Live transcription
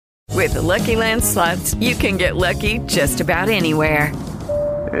With the Lucky Land Slots, you can get lucky just about anywhere.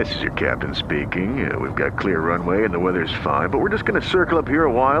 This is your captain speaking. We've got clear runway and the weather's fine, but we're just going to circle up here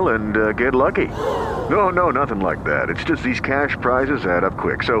a while and get lucky. No, nothing like that. It's just these cash prizes add up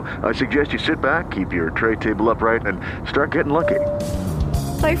quick. So I suggest you sit back, keep your tray table upright, and start getting lucky.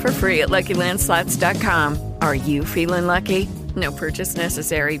 Play for free at LuckyLandSlots.com. Are you feeling lucky? No purchase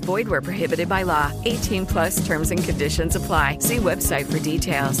necessary. Void where prohibited by law. 18 plus terms and conditions apply. See website for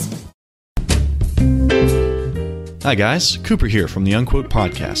details. Hi guys, Cooper here from the Unquote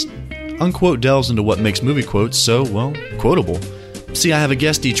Podcast. Unquote delves into what makes movie quotes so, well, quotable. See, I have a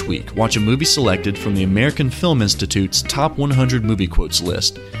guest each week, watch a movie selected from the American Film Institute's top 100 movie quotes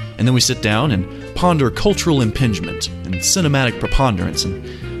list, and then we sit down and ponder cultural impingement and cinematic preponderance and...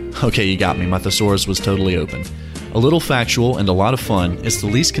 Okay, you got me, my thesaurus was totally open. A little factual and a lot of fun, it's the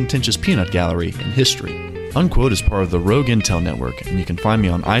least contentious peanut gallery in history. Unquote is part of the Rogue Intel Network, and you can find me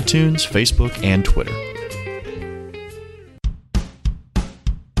on iTunes, Facebook, and Twitter.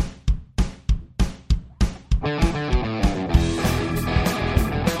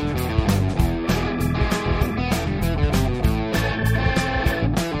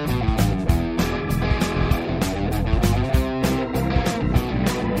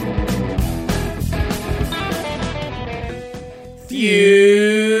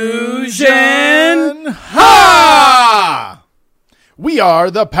 Fusion Ha! We are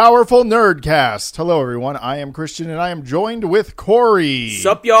the Powerful Nerdcast. Hello, everyone. I am Christian, and I am joined with Corey.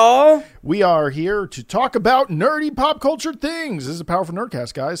 Sup, y'all? We are here to talk about nerdy pop culture things. This is a Powerful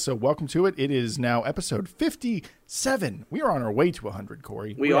Nerdcast, guys, so welcome to it. It is now episode 57. We are on our way to 100,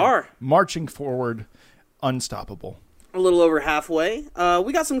 Corey. We are. Marching forward, unstoppable. A little over halfway.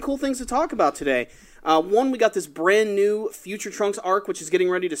 We got some cool things to talk about today. One, we got this brand new Future Trunks arc, which is getting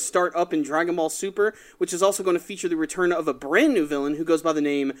ready to start up in Dragon Ball Super, which is also going to feature the return of a brand new villain who goes by the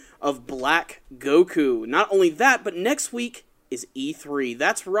name of Black Goku. Not only that, but next week is E3.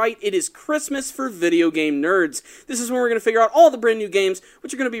 That's right, it is Christmas for video game nerds. This is when we're going to figure out all the brand new games,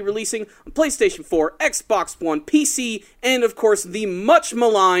 which are going to be releasing on PlayStation 4, Xbox One, PC, and of course, the much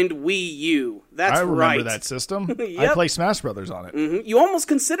maligned Wii U. That's right. I remember that system. Yep. I play Smash Brothers on it. Mm-hmm. You almost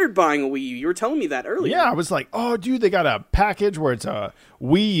considered buying a Wii U. You were telling me that earlier. Yeah, I was like, oh, dude, they got a package where it's a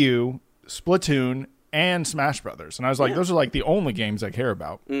Wii U, Splatoon, and Smash Brothers. And I was like, those are like the only games I care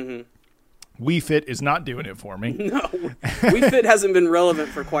about. Mm-hmm. Wii Fit is not doing it for me. No, Wii Fit hasn't been relevant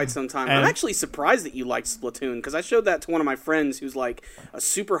for quite some time. I'm actually surprised that you liked Splatoon, because I showed that to one of my friends who's like a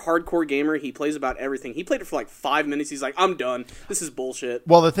super hardcore gamer. He plays about everything. He played it for like 5 minutes. He's like, I'm done. This is bullshit.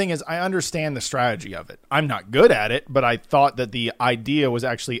 Well, the thing is, I understand the strategy of it. I'm not good at it, but I thought that the idea was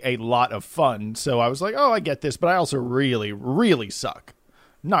actually a lot of fun. So I was like, oh, I get this, but I also really, really suck.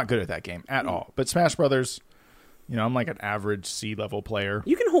 Not good at that game at all. But Smash Brothers, you know, I'm like an average C-level player.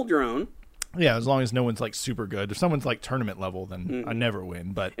 You can hold your own. Yeah, as long as no one's like super good. If someone's like tournament level, then I never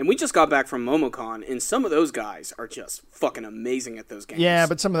win. And we just got back from MomoCon, and some of those guys are just fucking amazing at those games. Yeah,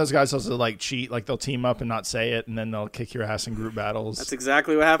 but some of those guys also like cheat. Like they'll team up and not say it, and then they'll kick your ass in group battles. That's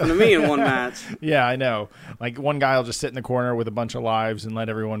exactly what happened to me in one match. Yeah, I know. Like one guy will just sit in the corner with a bunch of lives and let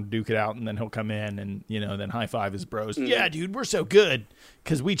everyone duke it out, and then he'll come in and, you know, then high five his bros. Yeah, dude, we're so good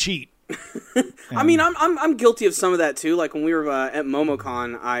because we cheat. I mean, I'm guilty of some of that too. Like when we were at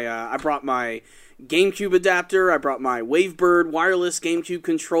MomoCon, I brought my GameCube adapter, I brought my Wavebird wireless GameCube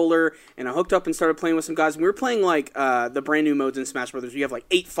controller, and I hooked up and started playing with some guys. And we were playing like the brand new modes in Smash Brothers. You have like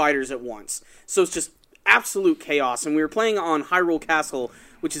 8 fighters at once, so it's just absolute chaos. And we were playing on Hyrule Castle,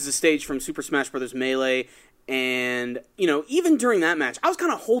 which is a stage from Super Smash Brothers Melee. And you know, even during that match, I was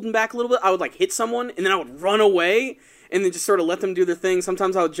kind of holding back a little bit. I would like hit someone, and then I would run away. And then just sort of let them do their thing.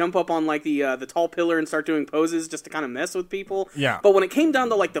 Sometimes I would jump up on like the tall pillar and start doing poses just to kind of mess with people. Yeah. But when it came down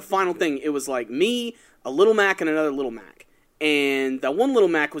to like the final thing, it was like me, a Little Mac, and another Little Mac. And that one Little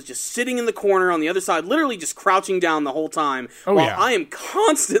Mac was just sitting in the corner on the other side, literally just crouching down the whole time. While I am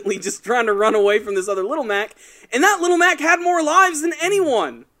constantly just trying to run away from this other Little Mac. And that Little Mac had more lives than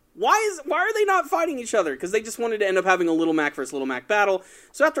anyone. Why are they not fighting each other? Because they just wanted to end up having a Little Mac versus Little Mac battle.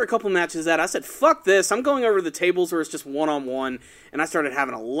 So after a couple matches of that, I said, fuck this. I'm going over to the tables where it's just one-on-one. And I started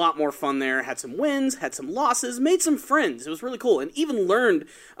having a lot more fun there. Had some wins, had some losses, made some friends. It was really cool. And even learned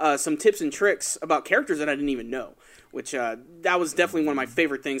some tips and tricks about characters that I didn't even know. Which, that was definitely one of my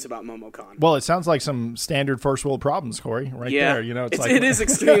favorite things about MomoCon. Well, it sounds like some standard first world problems, Corey, right there. You know, it is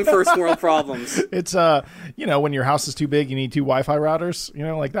extreme first world problems. It's, you know, when your house is too big, you need 2 Wi-Fi routers, you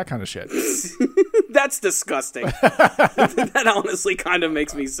know, like that kind of shit. That's disgusting. That honestly kind of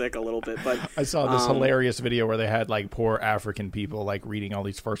makes me sick a little bit. But I saw this hilarious video where they had like poor African people like reading all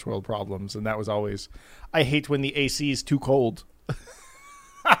these first world problems. And that was always, I hate when the AC is too cold.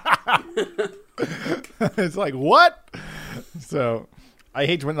 It's like, what? So, I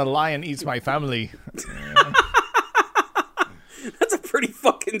hate when the lion eats my family. That's a pretty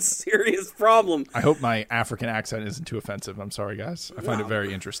fucking serious problem. I hope my African accent isn't too offensive. I'm sorry, guys. I find it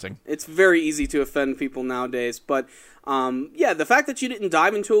very interesting. It's very easy to offend people nowadays. But, yeah, the fact that you didn't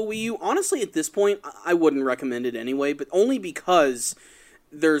dive into a Wii U, honestly, at this point, I wouldn't recommend it anyway, but only because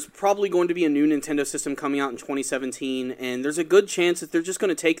there's probably going to be a new Nintendo system coming out in 2017, and there's a good chance that they're just going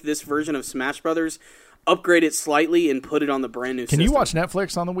to take this version of Smash Brothers, upgrade it slightly, and put it on the brand new system. Can you watch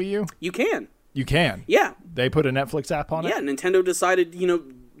Netflix on the Wii U? You can. You can? Yeah. They put a Netflix app on it? Yeah, Nintendo decided,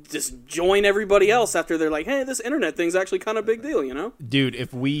 just join everybody else after they're like, hey, this internet thing's actually kind of a big deal, Dude,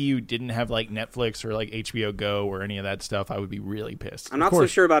 if Wii U didn't have, like, Netflix or, like, HBO Go or any of that stuff, I would be really pissed. I'm not so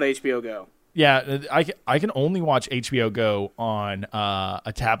sure about HBO Go. Yeah, I can only watch HBO Go on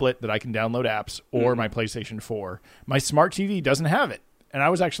a tablet that I can download apps or my PlayStation 4. My smart TV doesn't have it, and I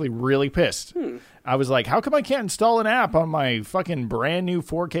was actually really pissed. I was like, how come I can't install an app on my fucking brand new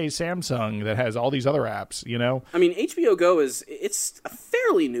 4K Samsung that has all these other apps, I mean, HBO Go it's a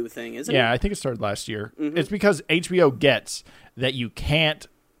fairly new thing, isn't it? Yeah, I think it started last year. Mm-hmm. It's because HBO gets that you can't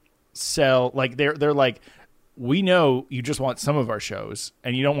sell, like, they're like, we know you just want some of our shows,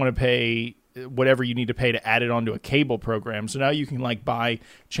 and you don't want to pay whatever you need to pay to add it onto a cable program. So now you can, like, buy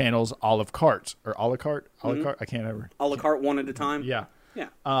channels a la carte. Or a la carte? A la carte? I can't ever. A la carte, one at a time? Yeah. Yeah.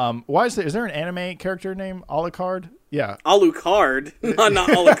 Why is there an anime character named Alucard? Yeah. Alucard, not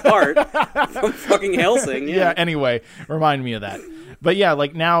a la carte from fucking Hellsing. Yeah. Anyway, remind me of that. But yeah,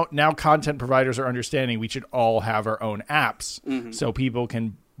 like now content providers are understanding we should all have our own apps so people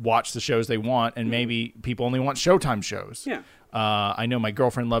can watch the shows they want, and maybe people only want Showtime shows. Yeah. I know my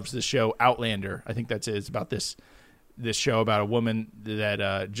girlfriend loves this show Outlander. I think that's it. It's about this show about a woman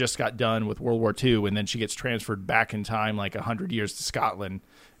that just got done with World War II, and then she gets transferred back in time like 100 years to Scotland,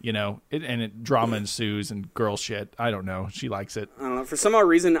 and drama ensues and girl shit. I don't know. She likes it. I don't know. For some odd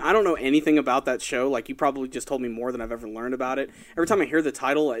reason, I don't know anything about that show. Like, you probably just told me more than I've ever learned about it. Every time I hear the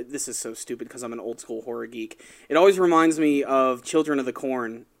title, this is so stupid because I'm an old school horror geek. It always reminds me of Children of the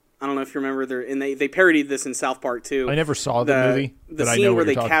Corn. I don't know if you remember, they parodied this in South Park too. I never saw the movie. The scene where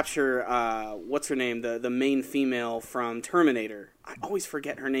they capture what's her name, the main female from Terminator. I always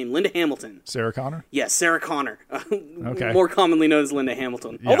forget her name. Linda Hamilton. Sarah Connor? Yes, Sarah Connor. Okay. More commonly known as Linda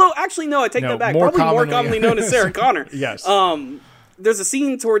Hamilton. Yeah. Although, actually, no, I take that back. Probably more commonly known as Sarah Connor. Yes. There's a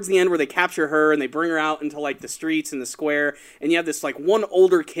scene towards the end where they capture her and they bring her out into, like, the streets and the square, and you have this, like, one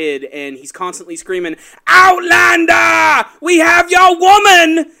older kid, and he's constantly screaming, "Outlander! We have your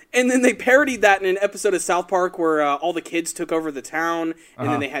woman!" And then they parodied that in an episode of South Park where all the kids took over the town, and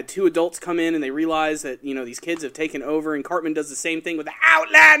then they had two adults come in, and they realized that, these kids have taken over, and Cartman does the same thing with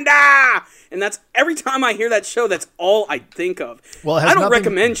Outlander! And that's, every time I hear that show, that's all I think of. Well, I don't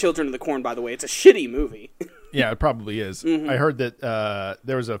recommend Children of the Corn, by the way. It's a shitty movie. Yeah, it probably is. Mm-hmm. I heard that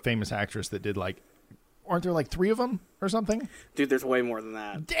there was a famous actress that did, like, aren't there like 3 of them or something? Dude, there's way more than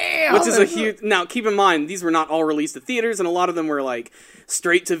that. Damn! Which is a huge... Now, keep in mind, these were not all released to theaters, and a lot of them were, like,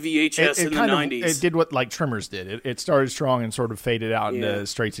 straight to VHS in the 90s. It did what, like, Tremors did. It started strong and sort of faded out into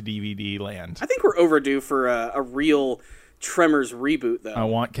straight to DVD land. I think we're overdue for a real Tremors reboot, though. I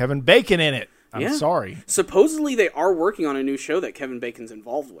want Kevin Bacon in it. I'm sorry. Supposedly, they are working on a new show that Kevin Bacon's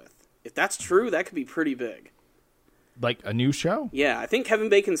involved with. If that's true, that could be pretty big. Like a new show? Yeah, I think Kevin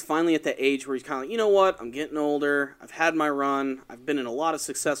Bacon's finally at the age where he's kind of like, you know what, I'm getting older, I've had my run, I've been in a lot of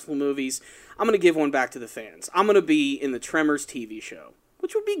successful movies, I'm going to give one back to the fans. I'm going to be in the Tremors TV show,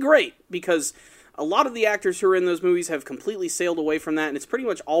 which would be great, because a lot of the actors who are in those movies have completely sailed away from that, and it's pretty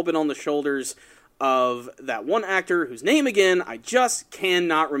much all been on the shoulders of that one actor whose name, again, I just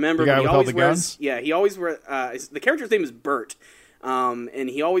cannot remember. The guy but he with always all the wears, guns? Yeah, he always wears, the character's name is Bert. And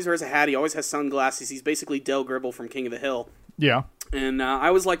he always wears a hat. He always has sunglasses. He's basically Del Gribble from King of the Hill. Yeah. And I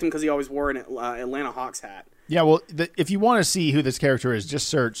always liked him because he always wore an Atlanta Hawks hat. Yeah, well, if you want to see who this character is, just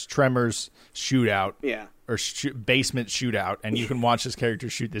search Tremors Shootout. Yeah. Or Basement Shootout, and you can watch this character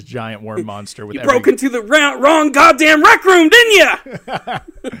shoot this giant worm monster. With broke into the wrong goddamn rec room, didn't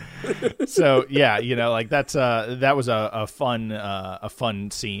you? So yeah, like that was a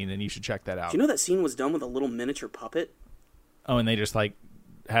fun scene, and you should check that out. Do you know that scene was done with a little miniature puppet? Oh, and they just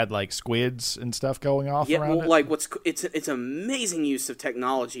had squids and stuff going off around it? Like it's amazing use of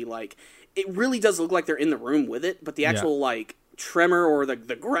technology. Like, it really does look like they're in the room with it, but the actual tremor or the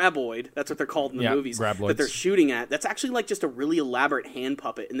graboid, that's what they're called in the movies, graboids, that they're shooting at, that's actually just a really elaborate hand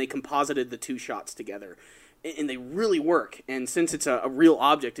puppet, and they composited the 2 shots together. And they really work. And since it's a real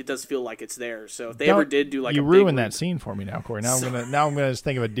object, it does feel like it's there. So if they ever did do you ruined that scene for me now, Corey. Now I'm gonna just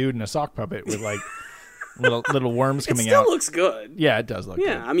think of a dude in a sock puppet with little worms coming out. It still looks good. Yeah, it does look good.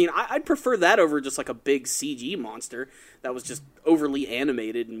 Yeah, I mean, I'd prefer that over just like a big CG monster that was just overly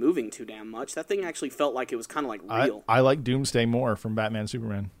animated and moving too damn much. That thing actually felt like it was kind of like real. I like Doomsday more from Batman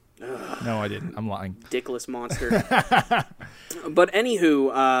Superman. No, I didn't. I'm lying. Dickless monster. But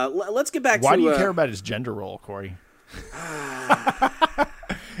anywho, let's get back to... Why do you care about his gender role, Corey?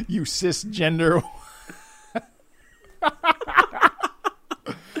 You cisgender...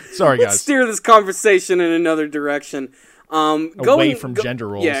 Sorry, guys. Let's steer this conversation in another direction. Away from gender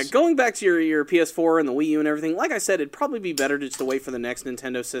roles. Yeah, going back to your PS4 and the Wii U and everything, like I said, it'd probably be better just to wait for the next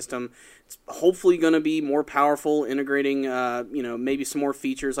Nintendo system. It's hopefully going to be more powerful, integrating, maybe some more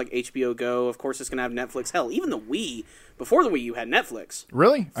features like HBO Go. Of course, it's going to have Netflix. Hell, even the Wii, before the Wii U, had Netflix.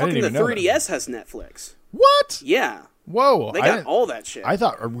 Really? I didn't even know the 3DS has Netflix. What? Yeah. Whoa. They got all that shit. I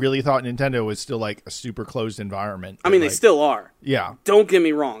really thought Nintendo was still like a super closed environment. I mean, they still are. Yeah. Don't get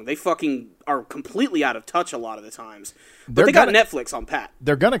me wrong. They fucking are completely out of touch a lot of the times. But they got Netflix on pat.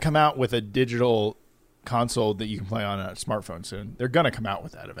 They're going to come out with a digital console that you can play on a smartphone soon. They're going to come out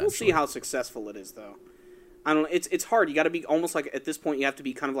with that eventually. We'll see how successful it is, though. I don't know. It's hard. You got to be almost like, at this point, you have to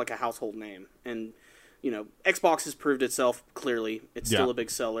be kind of like a household name. And, Xbox has proved itself clearly. It's still a big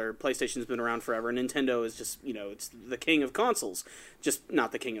seller. PlayStation's been around forever. Nintendo is just, it's the king of consoles, just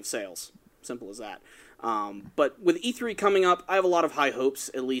not the king of sales. Simple as that. But with E3 coming up, I have a lot of high hopes,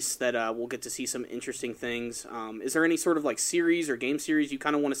 at least, that we'll get to see some interesting things. Is there any sort of like series or game series you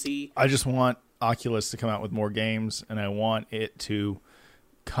kind of want to see? I just want Oculus to come out with more games, and I want it to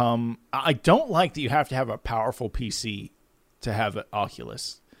come... I don't like that you have to have a powerful PC to have an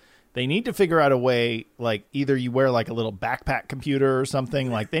Oculus. They need to figure out a way, like, either you wear, like, a little backpack computer or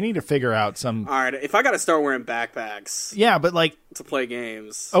something. Like, they need to figure out some... All right, if I got to start wearing backpacks... Yeah, but, like... To play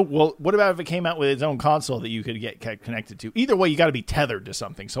games... Oh, well, what about if it came out with its own console that you could get connected to? Either way, you got to be tethered to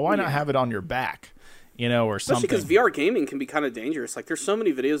something. So why not have it on your back, or something? Especially because VR gaming can be kind of dangerous. Like, there's so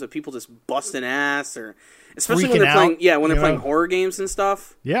many videos of people just busting ass or... Especially when they're playing, when they're playing horror games and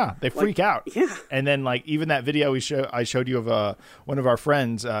stuff. Yeah, they freak out. Yeah, and then like even that video I showed you of one of our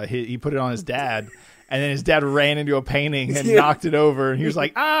friends, he put it on his dad, and then his dad ran into a painting and knocked it over, and he was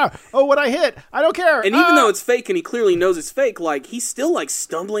like, what I hit? I don't care. And even though it's fake, and he clearly knows it's fake, like he's still like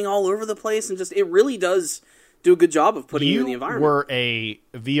stumbling all over the place, and just it really does do a good job of putting you in the environment. You were a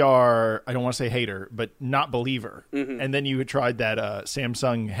VR, I don't want to say hater, but not believer. Mm-hmm. And then you had tried that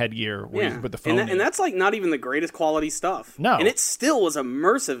Samsung headgear where you could put the phone in. And that's like not even the greatest quality stuff. No. And it still was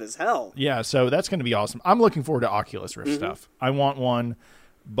immersive as hell. Yeah, so that's going to be awesome. I'm looking forward to Oculus Rift stuff. I want one,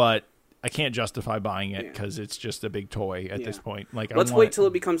 but I can't justify buying it because it's just a big toy at this point. Like, let's wait till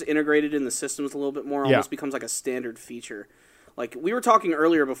it becomes integrated in the systems a little bit more, almost becomes like a standard feature. Like, we were talking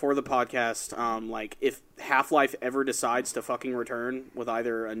earlier before the podcast, like, if Half-Life ever decides to fucking return with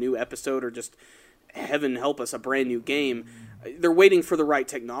either a new episode or just, heaven help us, a brand new game, they're waiting for the right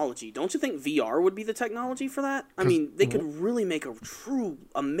technology. Don't you think VR would be the technology for that? I mean, they could really make a true,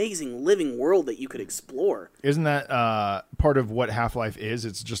 amazing, living world that you could explore. Isn't that part of what Half-Life is?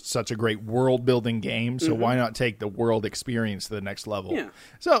 It's just such a great world-building game, so why not take the world experience to the next level? Yeah.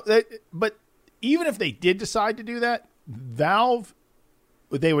 So, but even if they did decide to do that, Valve,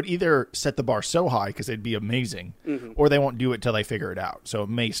 they would either set the bar so high because they'd be amazing, or they won't do it till they figure it out. So it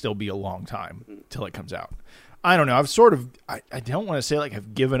may still be a long time till it comes out. I don't know. I've sort of, I don't want to say like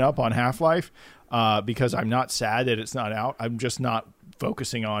I've given up on Half-Life because I'm not sad that it's not out. I'm just not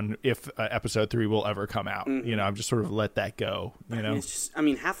focusing on if episode 3 will ever come out. I've just sort of let that go.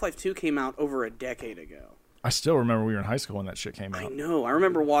 Half-Life 2 came out over a decade ago. I still remember we were in high school when that shit came out. I know. I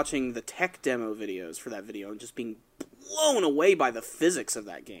remember watching the tech demo videos for that video and just being blown away by the physics of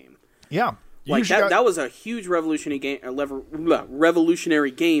that game. Yeah. Like that was a huge revolutionary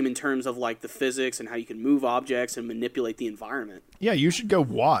game in terms of like the physics and how you can move objects and manipulate the environment. Yeah, you should go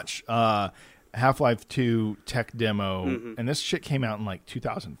watch Half-Life 2 tech demo. And this shit came out in like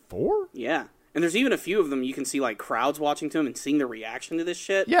 2004? Yeah. And there's even a few of them you can see like crowds watching to them and seeing the reaction to this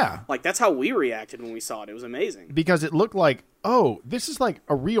shit. Yeah. Like that's how we reacted when we saw it. It was amazing. Because it looked like, oh, this is like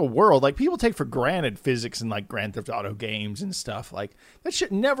a real world. Like people take for granted physics in like Grand Theft Auto games and stuff. Like that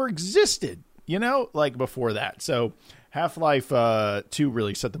shit never existed, like before that. So Half-Life 2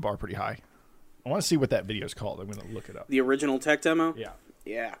 really set the bar pretty high. I want to see what that video is called. I'm going to look it up. The original tech demo? Yeah.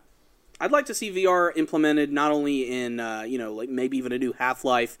 Yeah. I'd like to see VR implemented not only in, like maybe even a new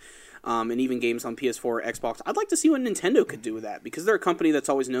Half-Life, and even games on PS4 or Xbox. I'd like to see what Nintendo could do with that, because they're a company that's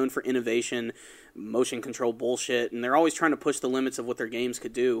always known for innovation, motion control bullshit, and they're always trying to push the limits of what their games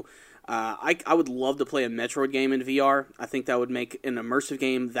could do. I would love to play a Metroid game in VR. I think that would make an immersive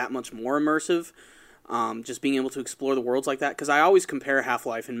game that much more immersive. just being able to explore the worlds like that. Because I always compare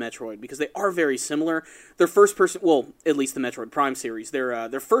Half-Life and Metroid because they are very similar. They're first-person, well, at least the Metroid Prime series.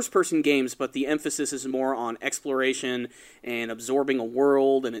 They're first-person games, but the emphasis is more on exploration and absorbing a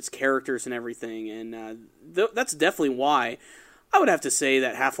world and its characters and everything. And that's definitely why I would have to say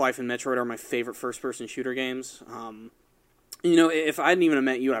that Half-Life and Metroid are my favorite first-person shooter games. If I hadn't even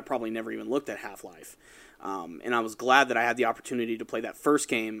met you, I'd probably never even looked at Half-Life. And I was glad that I had the opportunity to play that first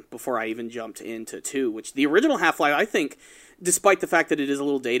game before I even jumped into 2, which the original Half-Life, I think, despite the fact that it is a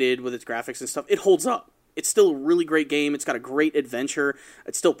little dated with its graphics and stuff, it holds up. It's still a really great game. It's got a great adventure.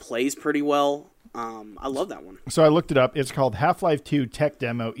 It still plays pretty well. I love that one. So I looked it up. It's called Half-Life 2 Tech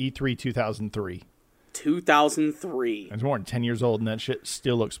Demo E3 2003. 2003. It's more than 10 years old, and that shit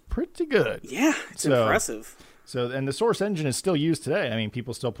still looks pretty good. Yeah, it's impressive. And the Source engine is still used today. I mean,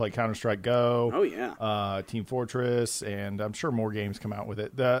 people still play Counter-Strike Go. Oh, yeah. Team Fortress, and I'm sure more games come out with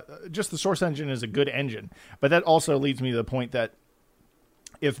it. The Source engine is a good engine. But that also leads me to the point that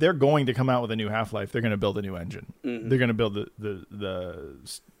if they're going to come out with a new Half-Life, they're going to build a new engine. Mm-hmm. They're going to build the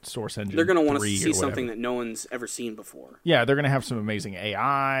Source engine. They're going to want to see something that no one's ever seen before. Yeah, they're going to have some amazing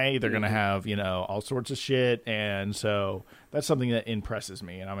AI. They're going to have, all sorts of shit. And so that's something that impresses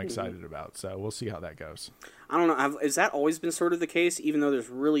me and I'm excited about. So we'll see how that goes. I don't know. Has that always been sort of the case, even though there's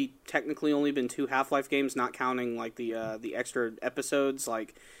really technically only been 2 Half-Life games, not counting like the extra episodes?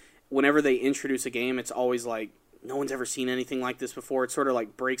 Like, whenever they introduce a game, it's always like, no one's ever seen anything like this before. It sort of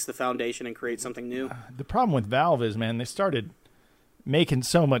like breaks the foundation and creates something new. The problem with Valve is, man, they started making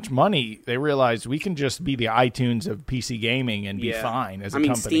so much money, they realized we can just be the iTunes of PC gaming and be fine as a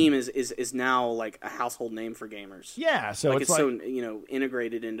company. Steam is now like a household name for gamers. Yeah, so it's so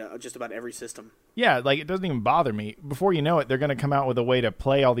integrated into just about every system. Yeah, like it doesn't even bother me. Before you know it, they're going to come out with a way to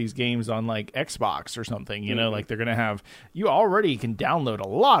play all these games on like Xbox or something. Like they're going to have, you already can download a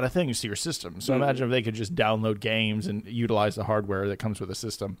lot of things to your system. So imagine if they could just download games and utilize the hardware that comes with the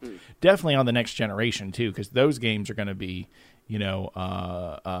system. Definitely on the next generation too, because those games are going to be,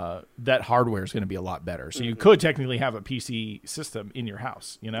 that hardware is going to be a lot better. So you could technically have a PC system in your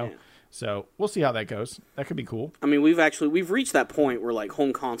house, Yeah. So we'll see how that goes. That could be cool. I mean, we've reached that point where like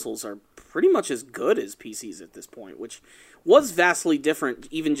home consoles are pretty much as good as PCs at this point, which was vastly different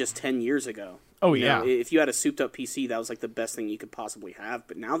even just 10 years ago. Oh, yeah. If you had a souped-up PC, that was like the best thing you could possibly have.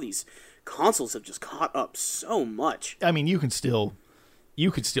 But now these consoles have just caught up so much. I mean, you could still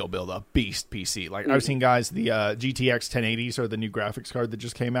build a beast PC. Like I've seen guys, the GTX 1080s are the new graphics card that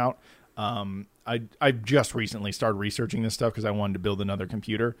just came out. I just recently started researching this stuff because I wanted to build another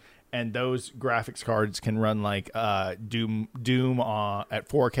computer, and those graphics cards can run like Doom at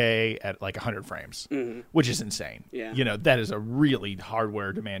 4K at like 100 frames, which is insane. Yeah. That is a really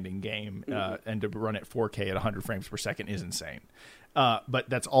hardware demanding game, and to run at 4K at 100 frames per second is insane. But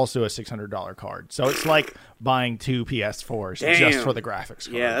that's also a $600 card. So it's like buying 2 PS4s just for the graphics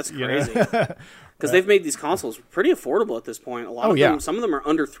card. Yeah, that's crazy. Because they've made these consoles pretty affordable at this point. A lot of them, some of them are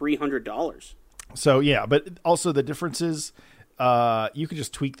under $300. So yeah, but also the difference is, you could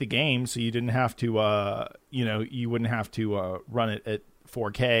just tweak the game so you didn't have to, you wouldn't have to run it at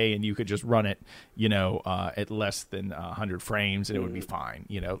 4K, and you could just run it, at less than 100 frames, and it would be fine.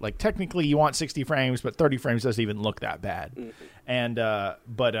 Like technically you want 60 frames, but 30 frames doesn't even look that bad. And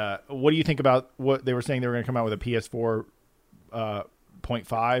but what do you think about what they were saying? They were going to come out with a PS4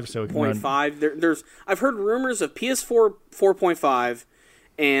 0.5, so it can 0.5. There's I've heard rumors of PS4 4.5,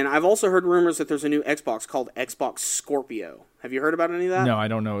 and I've also heard rumors that there's a new Xbox called Xbox Scorpio. Have you heard about any of that? No, I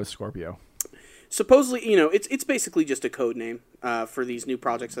don't know. It's Scorpio. Supposedly, it's basically just a code name for these new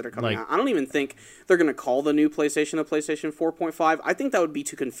projects that are coming out. I don't even think they're going to call the new PlayStation a PlayStation 4.5. I think that would be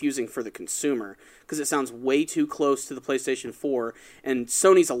too confusing for the consumer because it sounds way too close to the PlayStation 4, and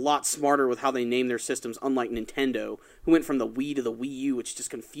Sony's a lot smarter with how they name their systems, unlike Nintendo, who went from the Wii to the Wii U, which just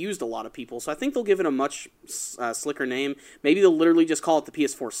confused a lot of people. So I think they'll give it a much slicker name. Maybe they'll literally just call it the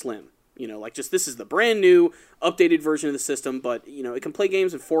PS4 Slim. This is the brand new, updated version of the system, but, it can play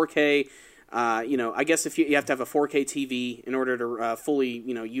games in 4K. I guess if you have to have a 4K TV in order to fully,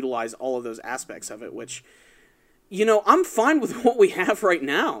 utilize all of those aspects of it, which, I'm fine with what we have right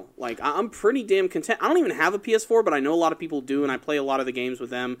now. Like, I'm pretty damn content. I don't even have a PS4, but I know a lot of people do, and I play a lot of the games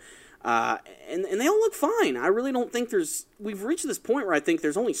with them, and they all look fine. I really don't think we've reached this point where I think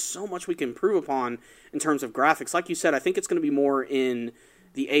there's only so much we can improve upon in terms of graphics. Like you said, I think it's going to be more in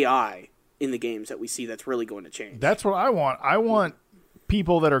the AI in the games that we see that's really going to change. That's what I want. I want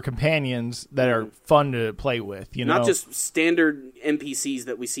people that are companions that are fun to play with. You know, not just standard NPCs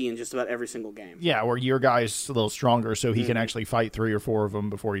that we see in just about every single game. Yeah, where your guy's a little stronger, so he can actually fight 3 or 4 of them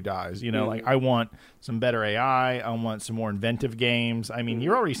before he dies. You know, like I want some better AI. I want some more inventive games. I mean,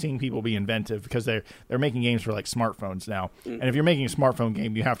 you're already seeing people be inventive because they're making games for like smartphones now. And if you're making a smartphone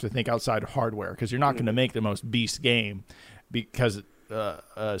game, you have to think outside of hardware because you're not going to make the most beast game because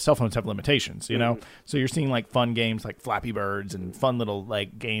cell phones have limitations, you know? So you're seeing like fun games like Flappy Birds and fun little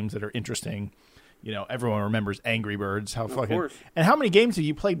like games that are interesting. You know, everyone remembers Angry Birds. How fucking and how many games have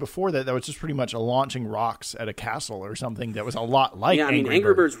you played before that was just pretty much a launching rocks at a castle or something that was a lot like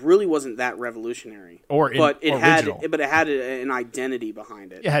Angry Birds really wasn't that revolutionary. But it had an identity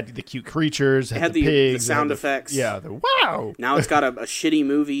behind it. It had the cute creatures, it had the pigs, the sound effects. Wow. Now it's got a shitty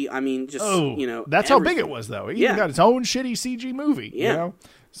movie. I mean, just that's how big it was though. It even got its own shitty CG movie. Yeah. You know?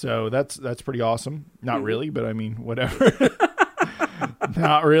 So that's pretty awesome. Not really, but I mean, whatever.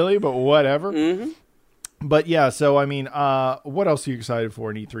 Not really, but whatever. But yeah, so I mean, what else are you excited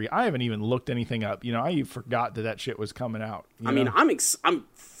for in E3? I haven't even looked anything up. You know, I forgot that shit was coming out. I mean, I'm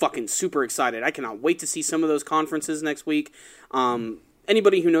fucking super excited. I cannot wait to see some of those conferences next week.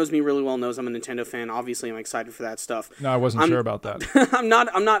 Anybody who knows me really well knows I'm a Nintendo fan. Obviously, I'm excited for that stuff. No, I wasn't sure about that. I'm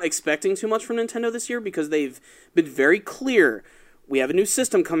not expecting too much from Nintendo this year because they've been very clear. We have a new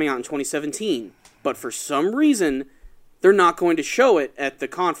system coming out in 2017, but for some reason, they're not going to show it at the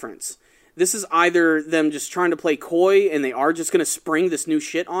conference. This is either them just trying to play coy and they are just going to spring this new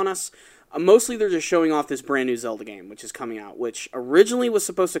shit on us. Mostly they're just showing off this brand new Zelda game, which is coming out, which originally was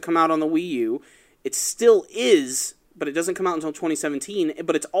supposed to come out on the Wii U. It still is, but it doesn't come out until 2017.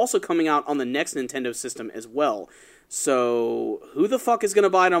 But it's also coming out on the next Nintendo system as well. So who the fuck is going to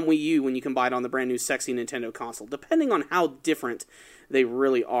buy it on Wii U when you can buy it on the brand new sexy Nintendo console? Depending on how different they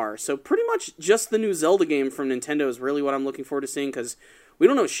really are. So pretty much just the new Zelda game from Nintendo is really what I'm looking forward to seeing because we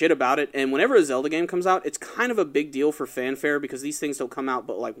don't know shit about it. And whenever a Zelda game comes out, it's kind of a big deal for fanfare because these things don't come out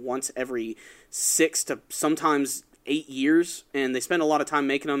but like once every 6 to sometimes 8 years. And they spend a lot of time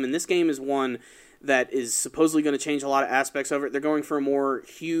making them. And this game is one that is supposedly going to change a lot of aspects of it. They're going for a more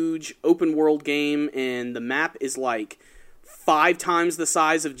huge open world game. And the map is like 5 times the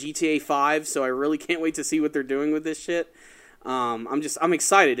size of GTA 5. So I really can't wait to see what they're doing with this shit. I'm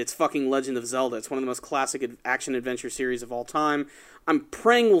excited. It's fucking Legend of Zelda. It's one of the most classic action-adventure series of all time. I'm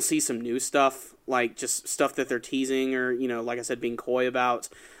praying we'll see some new stuff, like just stuff that they're teasing or, you know, like I said, being coy about.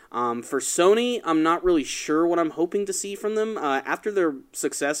 For Sony, I'm not really sure what I'm hoping to see from them. After their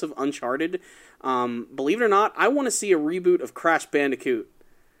success of Uncharted, believe it or not, I want to see a reboot of Crash Bandicoot.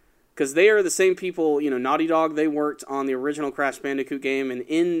 Because they are the same people, you know, Naughty Dog, they worked on the original Crash Bandicoot game, and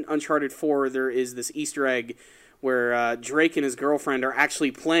in Uncharted 4, there is this Easter egg where Drake and his girlfriend are actually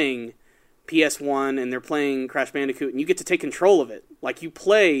playing PS1 and they're playing Crash Bandicoot, and you get to take control of it. Like, you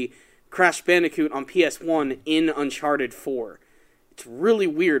play Crash Bandicoot on PS1 in Uncharted 4. It's really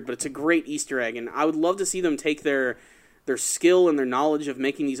weird, but it's a great Easter egg, and I would love to see them take their skill and their knowledge of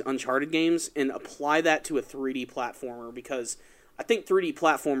making these Uncharted games and apply that to a 3D platformer, because I think 3D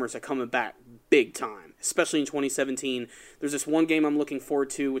platformers are coming back big time, especially in 2017. There's this one game I'm looking forward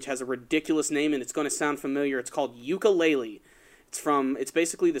to, which has a ridiculous name, and it's going to sound familiar. It's called Yooka-Laylee. It's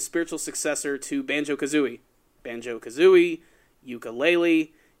basically the spiritual successor to Banjo-Kazooie. Banjo-Kazooie,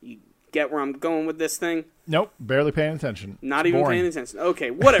 Yooka-Laylee. You get where I'm going with this thing? Nope, barely paying attention. Not even paying attention.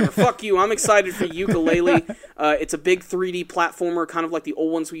 Okay, whatever. Fuck you. I'm excited for Yooka-Laylee. It's a big 3D platformer, kind of like the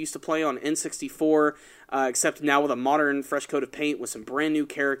old ones we used to play on N64, except now with a modern, fresh coat of paint with some brand new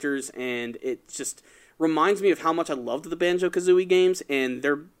characters, and it just reminds me of how much I loved the Banjo-Kazooie games, and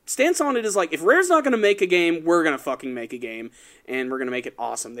their stance on it is like, if Rare's not going to make a game, we're going to fucking make a game, and we're going to make it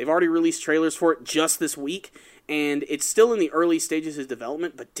awesome. They've already released trailers for it just this week, and it's still in the early stages of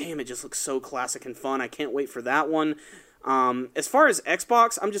development, but damn, it just looks so classic and fun. I can't wait for that one. As far as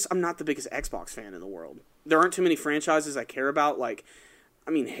Xbox, I'm not the biggest Xbox fan in the world. There aren't too many franchises I care about, like, I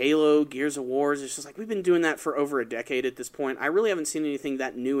mean, Halo, Gears of War, it's just like, we've been doing that for over a decade at this point. I really haven't seen anything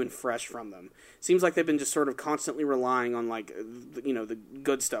that new and fresh from them. Seems like they've been just sort of constantly relying on, like, you know, the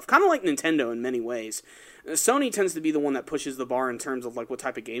good stuff. Kind of like Nintendo in many ways. Sony tends to be the one that pushes the bar in terms of, like, what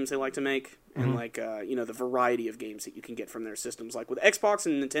type of games they like to make. Mm-hmm. And, like, you know, the variety of games that you can get from their systems. Like, with Xbox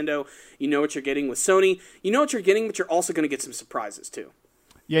and Nintendo, you know what you're getting. With Sony, you know what you're getting, but you're also going to get some surprises, too.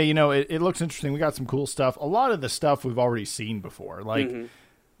 Yeah, you know, it looks interesting. We got some cool stuff. A lot of the stuff we've already seen before. Like,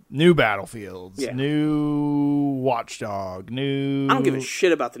 new Battlefields, new Watch Dog, new... I don't give a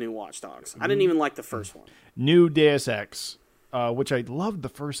shit about the new Watch Dogs. I didn't even like the first one. New Deus Ex, which I loved the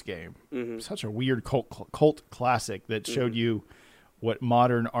first game. Such a weird cult classic that showed you what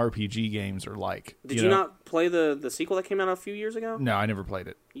modern RPG games are like. Did you not play the sequel that came out a few years ago? No, I never played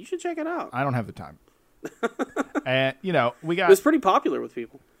it. You should check it out. I don't have the time. And we got. It was pretty popular with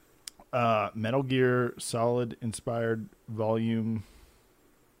people. Metal Gear Solid inspired volume.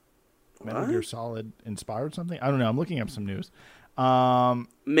 Metal Gear Solid inspired something? I don't know. I'm looking up some news.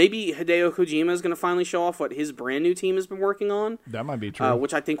 Maybe Hideo Kojima is going to finally show off what his brand new team has been working on. That might be true.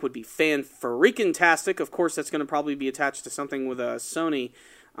 Which I think would be fan-freaking-tastic. Of course, that's going to probably be attached to something with Sony.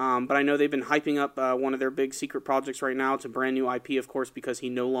 But I know they've been hyping up one of their big secret projects right now. It's a brand new IP, of course, because he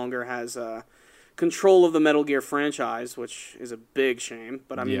no longer has control of the Metal Gear franchise, which is a big shame.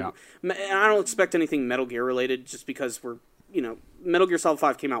 But I mean, I don't expect anything Metal Gear related just because Metal Gear Solid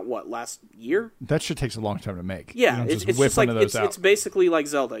 5 came out, last year? That shit takes a long time to make. Yeah, it's just like, it's basically like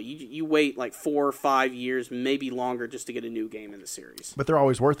Zelda. You wait like 4 or 5 years, maybe longer, just to get a new game in the series. But they're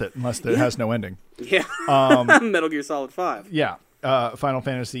always worth it, unless it has no ending. Yeah. Metal Gear Solid 5. Yeah. Final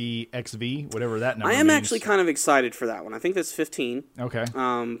Fantasy XV, whatever that number I am means. actually kind of excited for that one. I think that's 15. Okay.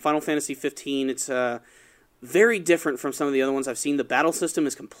 Final Fantasy 15, it's very different from some of the other ones I've seen. The battle system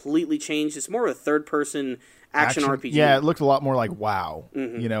is completely changed. It's more of a third-person action RPG. Yeah, it looked a lot more like WoW.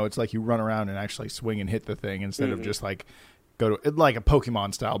 Mm-hmm. It's like you run around and actually swing and hit the thing instead of just like go to like a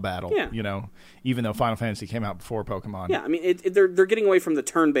Pokemon-style battle. Yeah. Even though Final Fantasy came out before Pokemon. Yeah, I mean, they're getting away from the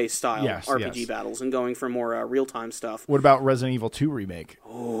turn-based style RPG battles and going for more real-time stuff. What about Resident Evil 2 remake?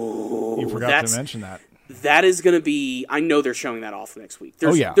 Oh, you forgot to mention that. That is going to be... I know they're showing that off next week.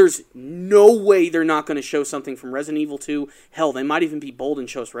 There's no way they're not going to show something from Resident Evil 2. Hell, they might even be bold and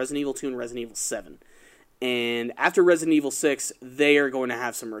show us Resident Evil 2 and Resident Evil 7. And after Resident Evil 6, they are going to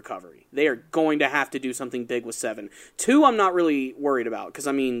have some recovery. They are going to have to do something big with 7. 2, I'm not really worried about, because,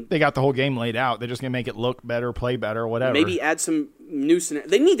 I mean... They got the whole game laid out. They're just going to make it look better, play better, whatever. Maybe add some new...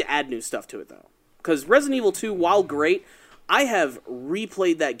 They need to add new stuff to it, though. Because Resident Evil 2, while great, I have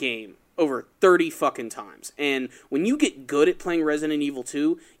replayed that game over 30 fucking times. And when you get good at playing Resident Evil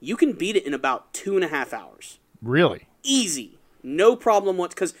 2, you can beat it in about 2.5 hours. Really? Easy. No problem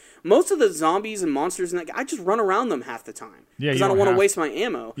because most of the zombies and monsters in that game, I just run around them half the time. Yeah, because I don't want to waste my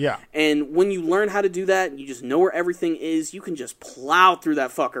ammo. Yeah. And when you learn how to do that, and you just know where everything is, you can just plow through that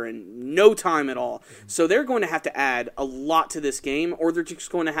fucker in no time at all. So they're going to have to add a lot to this game, or they're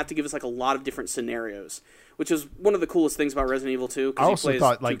just going to have to give us like a lot of different scenarios, which is one of the coolest things about Resident Evil 2. I also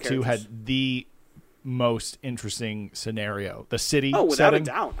thought like 2 had the most interesting scenario. The city without setting. a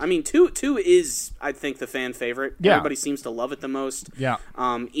doubt. I mean, 2 is, I think, the fan favorite. Yeah. Everybody seems to love it the most. Yeah.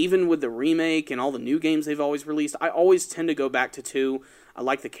 Even with the remake and all the new games they've always released, I always tend to go back to 2. I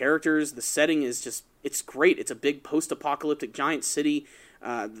like the characters. The setting is just, it's great. It's a big post-apocalyptic giant city.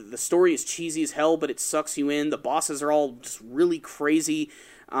 The story is cheesy as hell, but it sucks you in. The bosses are all just really crazy.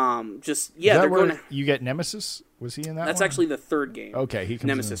 They're going to... You get Nemesis? Was he in that That's one? actually the third game. Okay, he comes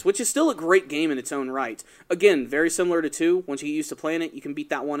Nemesis, which is still a great game in its own right. Again, very similar to 2. Once you get used to playing it, you can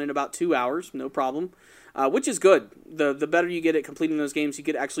beat that one in about 2 hours, no problem. Which is good. The better you get at completing those games, you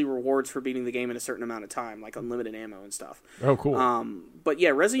get actually rewards for beating the game in a certain amount of time, like unlimited ammo and stuff. Oh, cool. But yeah,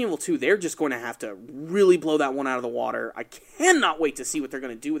 Resident Evil 2, they're just going to have to really blow that one out of the water. I cannot wait to see what they're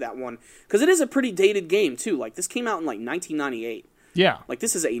going to do with that one, because it is a pretty dated game, too. Like, this came out in, like, 1998. Yeah. Like,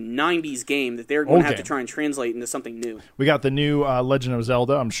 this is a 90s game that they're going to have to try and translate into something new. We got the new Legend of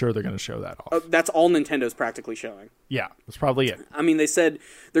Zelda. I'm sure they're going to show that off. That's all Nintendo's practically showing. Yeah, that's probably it. I mean, they said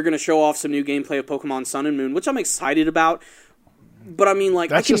they're going to show off some new gameplay of Pokemon Sun and Moon, which I'm excited about. But I mean, like,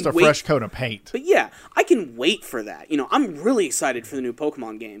 that's just a fresh coat of paint. But yeah, I can wait for that. I'm really excited for the new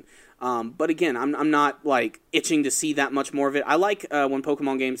Pokemon game. But again, I'm not, like, itching to see that much more of it. I like when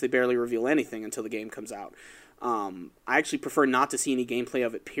Pokemon games, they barely reveal anything until the game comes out. I actually prefer not to see any gameplay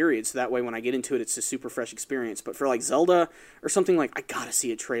of it, period, so that way when I get into it, it's a super fresh experience. But for, like, Zelda or something, like, I gotta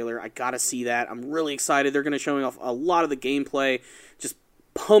see a trailer. I gotta see that. I'm really excited. They're going to show off a lot of the gameplay. Just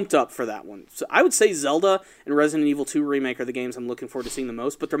pumped up for that one. So I would say Zelda and Resident Evil 2 Remake are the games I'm looking forward to seeing the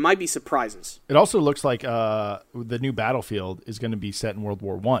most, but there might be surprises. It also looks like the new Battlefield is going to be set in World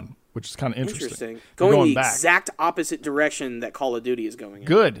War I, which is kind of interesting. Going the exact opposite direction that Call of Duty is going in.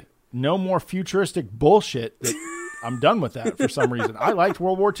 Good. No more futuristic bullshit. I'm done with that for some reason. I liked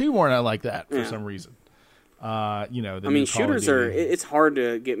World War II more than I like that for some reason. Shooters are... It's hard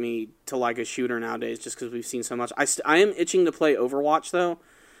to get me to like a shooter nowadays just because we've seen so much. I am itching to play Overwatch, though.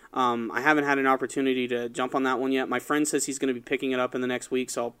 I haven't had an opportunity to jump on that one yet. My friend says he's going to be picking it up in the next week,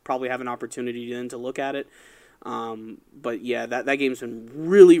 so I'll probably have an opportunity then to look at it. But yeah, that game's been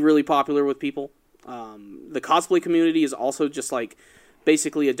really, really popular with people. The cosplay community is also just like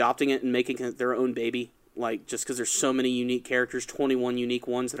basically adopting it and making it their own baby. Like, just because there's so many unique characters, 21 unique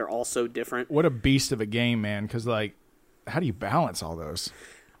ones that are all so different. What a beast of a game, man. Because, like, how do you balance all those?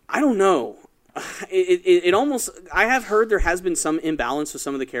 I don't know. It almost, I have heard there has been some imbalance with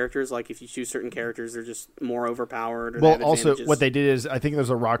some of the characters. Like if you choose certain characters, they're just more overpowered. Or well, also what they did is I think there's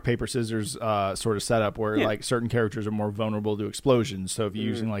a rock paper scissors sort of setup where like certain characters are more vulnerable to explosions. So if you're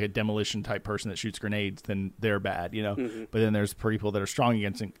using like a demolition type person that shoots grenades, then they're bad, you know. But then there's people that are strong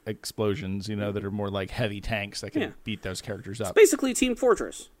against explosions, you know, that are more like heavy tanks that can beat those characters up. It's basically Team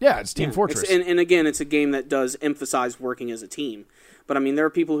Fortress. Yeah, it's Team Fortress. And again, it's a game that does emphasize working as a team. But, I mean, there are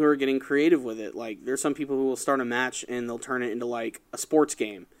people who are getting creative with it. Like, there's some people who will start a match and they'll turn it into, like, a sports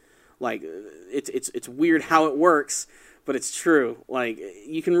game. Like, it's weird how it works, but it's true. Like,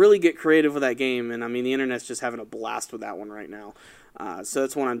 you can really get creative with that game, and, I mean, the internet's just having a blast with that one right now. So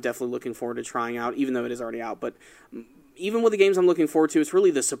that's one I'm definitely looking forward to trying out, even though it is already out. But even with the games I'm looking forward to, it's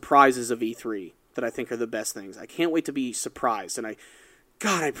really the surprises of E3 that I think are the best things. I can't wait to be surprised, and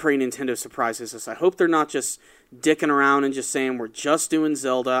God, I pray Nintendo surprises us. I hope they're not just dicking around and just saying, we're just doing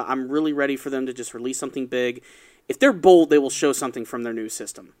Zelda. I'm really ready for them to just release something big. If they're bold, they will show something from their new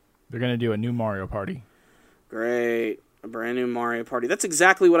system. They're going to do a new Mario Party. Great. A brand new Mario Party. That's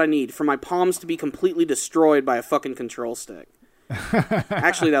exactly what I need, for my palms to be completely destroyed by a fucking control stick.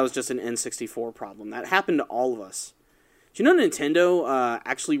 Actually, that was just an N64 problem. That happened to all of us. Do you know Nintendo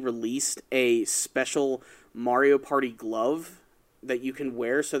actually released a special Mario Party glove that you can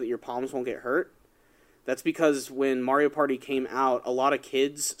wear so that your palms won't get hurt? That's because when Mario Party came out, a lot of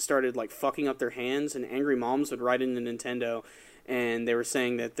kids started like fucking up their hands, and angry moms would write into Nintendo, and they were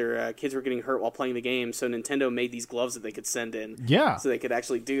saying that their kids were getting hurt while playing the game, so Nintendo made these gloves that they could send in. Yeah. So they could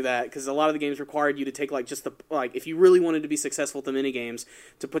actually do that, because a lot of the games required you to take like just the, like if you really wanted to be successful with the minigames,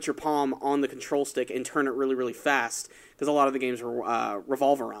 to put your palm on the control stick and turn it really, really fast, because a lot of the games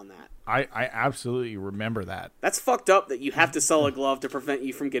revolve around that. I absolutely remember that. That's fucked up that you have to sell a glove to prevent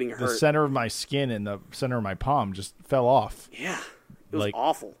you from getting hurt. The center of my skin and the center of my palm just fell off. Yeah. It was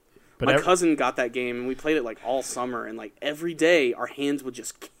awful. But my cousin got that game, and we played it like all summer, and like every day our hands would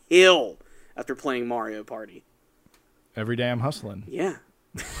just kill after playing Mario Party. Every day I'm hustling. Yeah.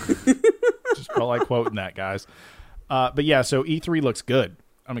 Just felt like quoting that, guys. But yeah, so E3 looks good.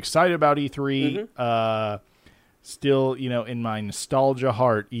 I'm excited about E3. Mm-hmm. Still, you know, in my nostalgia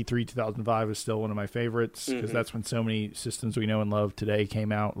heart, E3 2005 is still one of my favorites, because that's when so many systems we know and love today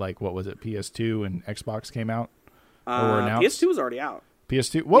came out. Like, what was it, PS2 and Xbox came out? Or were announced? PS2 was already out.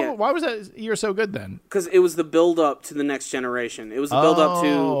 PS2? Why was that year so good then? Because it was the build-up to the next generation. It was the build-up to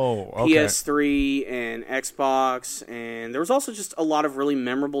PS3 and Xbox, and there was also just a lot of really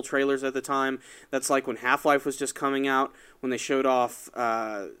memorable trailers at the time. That's like when Half-Life was just coming out, when they showed off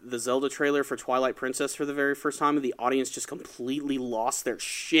the Zelda trailer for Twilight Princess for the very first time, and the audience just completely lost their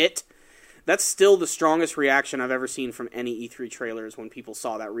shit. That's still the strongest reaction I've ever seen from any E3 trailers when people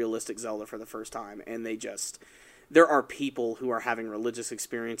saw that realistic Zelda for the first time, and they just... There are people who are having religious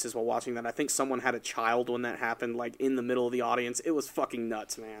experiences while watching that. I think someone had a child when that happened, like, in the middle of the audience. It was fucking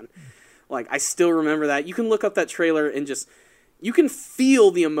nuts, man. Like, I still remember that. You can look up that trailer and just... You can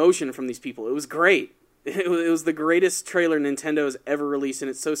feel the emotion from these people. It was great. It was the greatest trailer Nintendo has ever released, and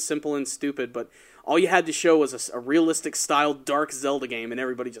it's so simple and stupid, but all you had to show was a realistic-style dark Zelda game, and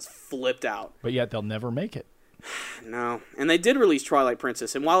everybody just flipped out. But yet they'll never make it. No. And they did release Twilight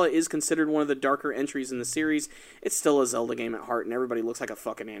Princess, and while it is considered one of the darker entries in the series, it's still a Zelda game at heart, and everybody looks like a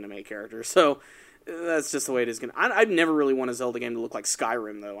fucking anime character. So that's just the way it is. I'd never really want a Zelda game to look like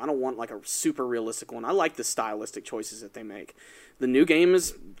Skyrim, though. I don't want like a super realistic one. I like the stylistic choices that they make. The new game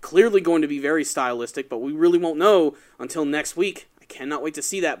is clearly going to be very stylistic, but we really won't know until next week. Cannot wait to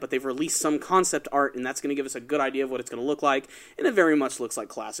see that, but they've released some concept art, and that's going to give us a good idea of what it's going to look like, and it very much looks like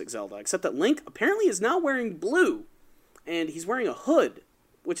classic Zelda, except that Link apparently is now wearing blue, and he's wearing a hood,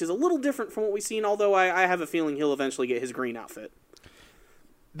 which is a little different from what we've seen, although I have a feeling he'll eventually get his green outfit.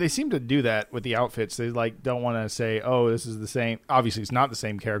 They seem to do that with the outfits. They like don't want to say, oh, this is the same. Obviously, it's not the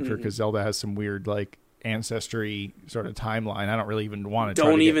same character, because Zelda has some weird, like, ancestry sort of timeline. I don't really even want to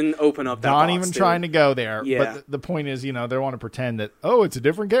open up that not box, even dude. trying to go there. Yeah. But the point is, you know, they want to pretend that, oh, it's a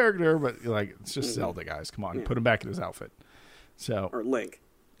different character, but like, it's just Zelda, guys. Come on, put him back in his outfit. So or Link,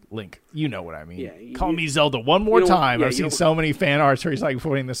 you know what I mean. Yeah, Call me Zelda one more time. I've seen so many fan arts where he's like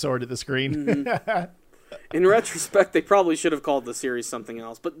pointing the sword at the screen. In retrospect, they probably should have called the series something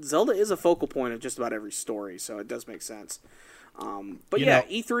else, but Zelda is a focal point of just about every story, so it does make sense. But you know,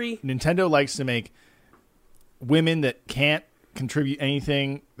 E3... Nintendo likes to make women that can't contribute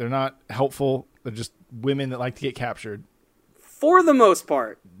anything. They're not helpful. They're just women that like to get captured. For the most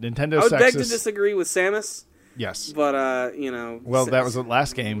part. Nintendo I would sexist. beg to disagree with Samus. Yes. But, you know... Well, that was the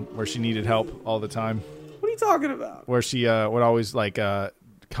last game where she needed help all the time. What are you talking about? Where she would always, like,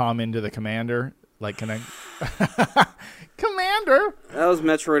 calm into the commander. Like, can I... Commander! That was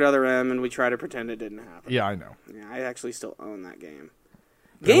Metroid Other M, and we try to pretend it didn't happen. Yeah, I know. Yeah, I actually still own that game.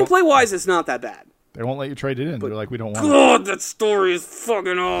 Gameplay-wise, it's not that bad. They won't let you trade it in. They're like, we don't want God, that story is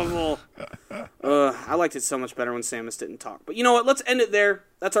fucking awful. I liked it so much better when Samus didn't talk. But you know what? Let's end it there.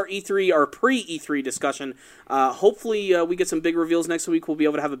 That's our E3, our pre-E3 discussion. Hopefully, we get some big reveals next week. We'll be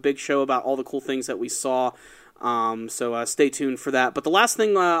able to have a big show about all the cool things that we saw. So stay tuned for that. But the last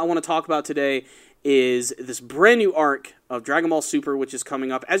thing I want to talk about today is this brand new arc of Dragon Ball Super, which is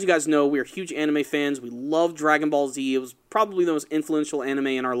coming up. As you guys know, we are huge anime fans. We love Dragon Ball Z. It was probably the most influential anime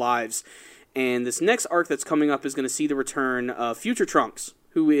in our lives. And this next arc that's coming up is going to see the return of Future Trunks,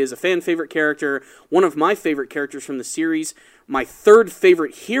 who is a fan-favorite character, one of my favorite characters from the series, my third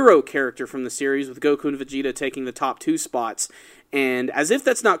favorite hero character from the series, with Goku and Vegeta taking the top 2 spots. And as if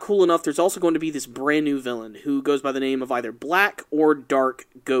that's not cool enough, there's also going to be this brand new villain who goes by the name of either Black or Dark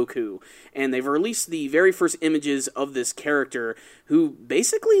Goku. And they've released the very first images of this character, who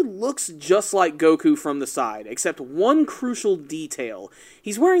basically looks just like Goku from the side, except one crucial detail.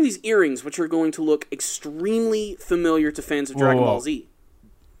 He's wearing these earrings, which are going to look extremely familiar to fans of Dragon Ball Z.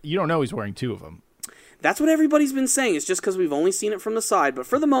 You don't know he's wearing 2 of them. That's what everybody's been saying. It's just because we've only seen it from the side. But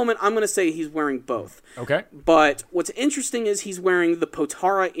for the moment, I'm going to say he's wearing both. Okay. But what's interesting is he's wearing the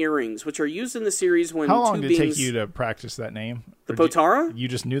Potara earrings, which are used in the series when How long did it take you to practice that name? The Potara? You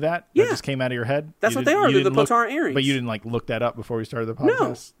just knew that? Yeah. That just came out of your head? That's what they are. They're the Potara earrings. But you didn't look that up before we started the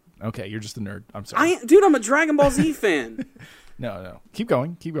podcast? No. Okay, you're just a nerd. I'm sorry. Dude, I'm a Dragon Ball Z fan. No. Keep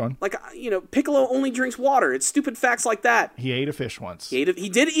going. Like, Piccolo only drinks water. It's stupid facts like that. He ate a fish once. He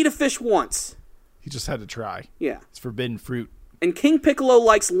did eat a fish once. He just had to try. Yeah. It's forbidden fruit. And King Piccolo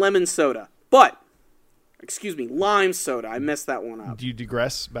likes lemon soda. Lime soda. I messed that one up. Do you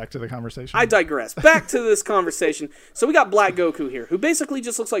digress back to the conversation? I digress. Back to this conversation. So we got Black Goku here, who basically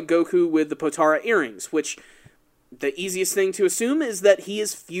just looks like Goku with the Potara earrings, which the easiest thing to assume is that he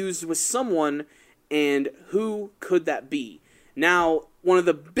is fused with someone, and who could that be? Now, one of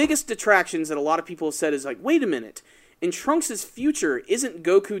the biggest detractions that a lot of people have said is like, wait a minute, in Trunks' future, isn't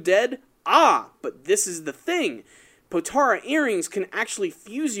Goku dead? But this is the thing. Potara earrings can actually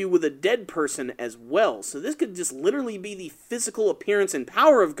fuse you with a dead person as well. So this could just literally be the physical appearance and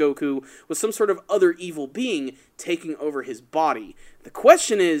power of Goku with some sort of other evil being taking over his body. The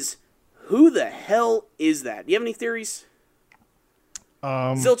question is, who the hell is that? Do you have any theories?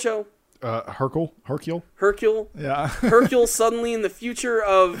 Zilcho? Hercule? Yeah. Hercule suddenly in the future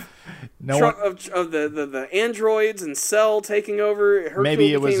of the androids and Cell taking over. Hercule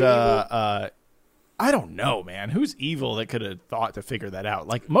maybe it was I don't know, man. Who's evil that could have thought to figure that out?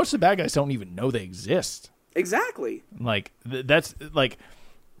 Like, most of the bad guys don't even know they exist. Exactly. Like, that's like,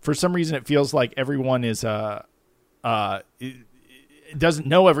 for some reason it feels like everyone is doesn't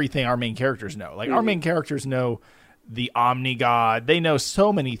know everything our main characters know. Like, our main characters know the Omni God. They know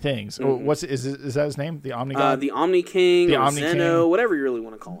so many things. Is that his name? The Omni God? The Omni King, the or Omni Zeno, King. whatever you really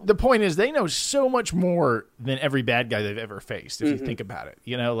want to call him. The point is, they know so much more than every bad guy they've ever faced, if you think about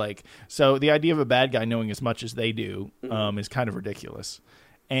it. So the idea of a bad guy knowing as much as they do is kind of ridiculous.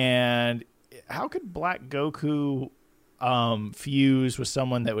 And how could Black Goku fuse with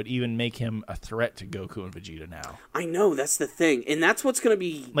someone that would even make him a threat to Goku and Vegeta now? I know, that's the thing. And that's what's going to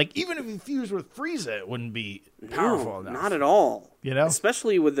be... Like, even if he fused with Frieza, it wouldn't be powerful enough. Not at all.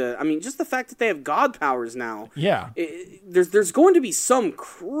 Especially with just the fact that they have god powers now. Yeah. There's going to be some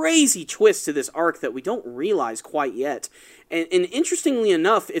crazy twist to this arc that we don't realize quite yet. And interestingly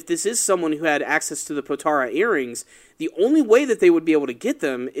enough, if this is someone who had access to the Potara earrings, the only way that they would be able to get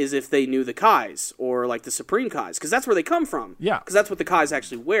them is if they knew the Kais, or like the Supreme Kais, because that's where they come from. Yeah. Because that's what the Kais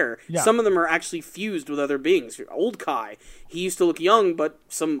actually wear. Yeah. Some of them are actually fused with other beings. Old Kai, he used to look young, but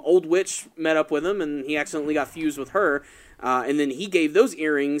some old witch met up with him, and he accidentally got fused with her. And then he gave those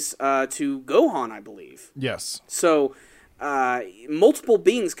earrings to Gohan, I believe. Yes. So multiple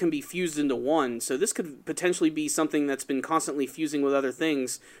beings can be fused into one. So this could potentially be something that's been constantly fusing with other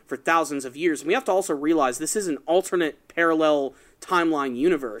things for thousands of years. And we have to also realize this is an alternate parallel timeline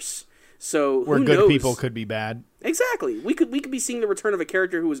universe. So where who good knows? People could be bad. Exactly. We could be seeing the return of a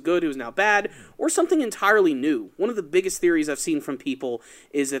character who was good, who is now bad, or something entirely new. One of the biggest theories I've seen from people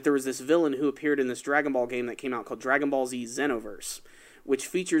is that there was this villain who appeared in this Dragon Ball game that came out called Dragon Ball Z Xenoverse, which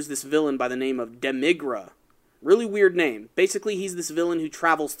features this villain by the name of Demigra. Really weird name. Basically, he's this villain who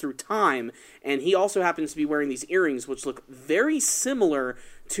travels through time, and he also happens to be wearing these earrings, which look very similar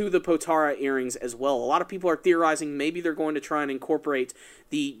to the Potara earrings as well. A lot of people are theorizing maybe they're going to try and incorporate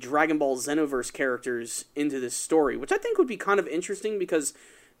the Dragon Ball Xenoverse characters into this story, which I think would be kind of interesting because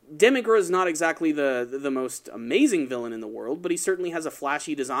Demigra is not exactly the most amazing villain in the world, but he certainly has a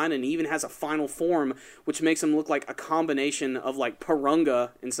flashy design, and he even has a final form, which makes him look like a combination of like Purunga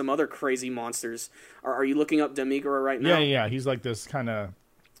and some other crazy monsters. Are you looking up Demigra right now? Yeah. He's like this kind of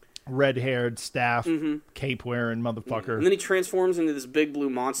red-haired staff, cape-wearing motherfucker. And then he transforms into this big blue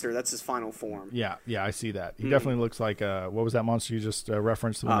monster. That's his final form. Yeah, I see that. He definitely looks like, what was that monster you just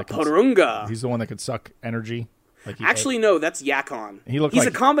referenced? Purunga. He's the one that could suck energy. Actually, no, that's Yakon. He's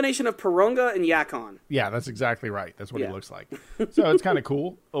a combination of Purunga and Yakon. Yeah, that's exactly right. That's what he looks like. So it's kind of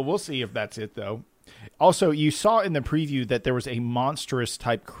cool. Well, we'll see if that's it, though. Also, you saw in the preview that there was a monstrous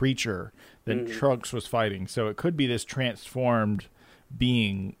type creature that Trunks was fighting. So it could be this transformed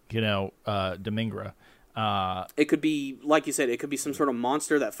being, Demigra. It could be, like you said, it could be some sort of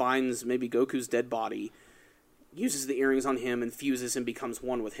monster that finds maybe Goku's dead body, uses the earrings on him, and fuses and becomes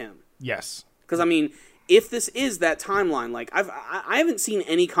one with him. Yes. Because, I mean, if this is that timeline, like, I haven't seen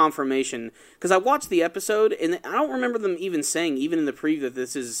any confirmation, because I watched the episode, and I don't remember them even saying, even in the preview, that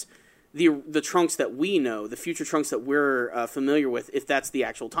this is the Trunks that we know, the future Trunks that we're familiar with, if that's the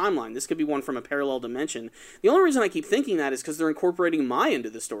actual timeline. This could be one from a parallel dimension. The only reason I keep thinking that is because they're incorporating Mai into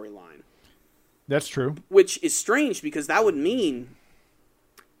the storyline. That's true. Which is strange, because that would mean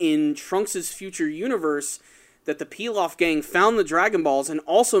in Trunks' future universe that the Pilaf gang found the Dragon Balls and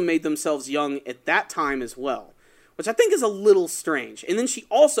also made themselves young at that time as well. Which I think is a little strange. And then she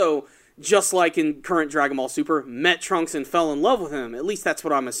also, just like in current Dragon Ball Super, met Trunks and fell in love with him. At least that's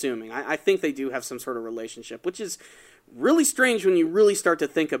what I'm assuming. I think they do have some sort of relationship, which is really strange when you really start to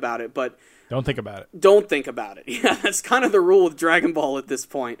think about it, but... Don't think about it. Don't think about it. Yeah, that's kind of the rule with Dragon Ball at this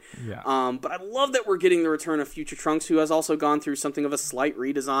point. Yeah. But I love that we're getting the return of future Trunks, who has also gone through something of a slight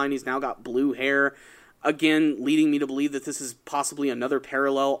redesign. He's now got blue hair. Again, leading me to believe that this is possibly another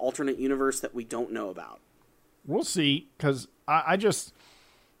parallel alternate universe that we don't know about. We'll see, because I'm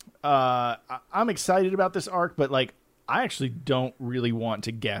excited about this arc, but like I actually don't really want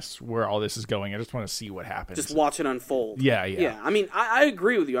to guess where all this is going. I just want to see what happens. Just watch it unfold. Yeah. I mean, I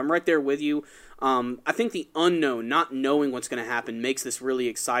agree with you. I'm right there with you. I think the unknown, not knowing what's going to happen, makes this really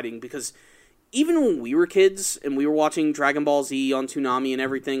exciting, because even when we were kids and we were watching Dragon Ball Z on Toonami and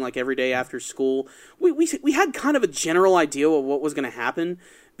everything, like every day after school, we had kind of a general idea of what was going to happen,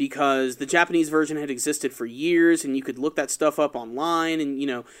 because the Japanese version had existed for years, and you could look that stuff up online,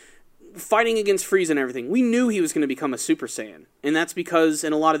 and, fighting against Frieza and everything, we knew he was going to become a Super Saiyan. And that's because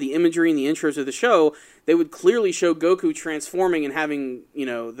in a lot of the imagery and the intros of the show, they would clearly show Goku transforming and having,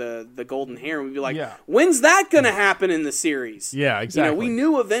 the golden hair. And we'd be like, when's that going to happen in the series? Yeah, exactly. We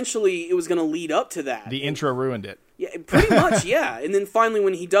knew eventually it was going to lead up to that. The intro ruined it. Yeah, pretty much, yeah. And then finally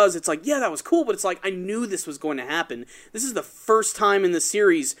when he does, it's like, yeah, that was cool, but it's like, I knew this was going to happen. This is the first time in the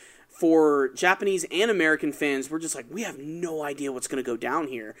series for Japanese and American fans, we're just like, we have no idea what's going to go down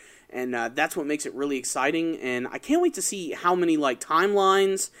here. And that's what makes it really exciting. And I can't wait to see how many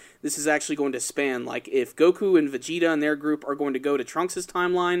timelines this is actually going to span. Like, if Goku and Vegeta and their group are going to go to Trunks'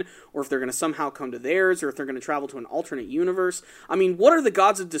 timeline, or if they're going to somehow come to theirs, or if they're going to travel to an alternate universe. I mean, what are the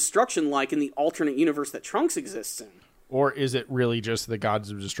gods of destruction like in the alternate universe that Trunks exists in? Or is it really just the gods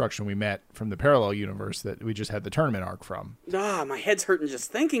of destruction we met from the parallel universe that we just had the tournament arc from? My head's hurting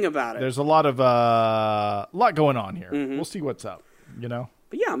just thinking about it. There's a lot going on here. Mm-hmm. We'll see what's up,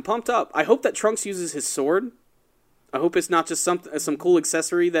 But yeah, I'm pumped up. I hope that Trunks uses his sword. I hope it's not just some cool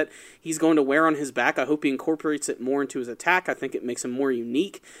accessory that he's going to wear on his back. I hope he incorporates it more into his attack. I think it makes him more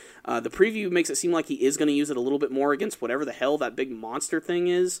unique. The preview makes it seem like he is going to use it a little bit more against whatever the hell that big monster thing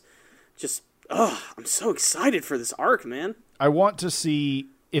is. I'm so excited for this arc, man. I want to see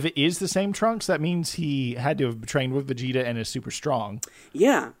if it is the same Trunks. That means he had to have trained with Vegeta and is super strong.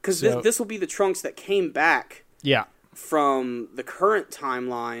 Yeah, because this will be the Trunks that came back. Yeah. From the current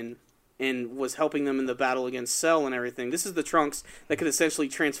timeline and was helping them in the battle against Cell and everything. This is the Trunks that could essentially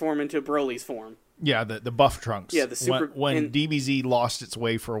transform into Broly's form. Yeah, the buff Trunks. Yeah, the super... When DBZ lost its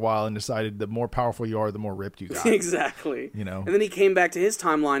way for a while and decided the more powerful you are, the more ripped you got. Exactly. And then he came back to his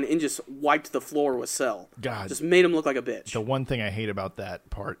timeline and just wiped the floor with Cell. God. Just made him look like a bitch. The one thing I hate about that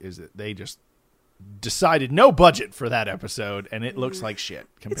part is that they just decided no budget for that episode, and it looks like shit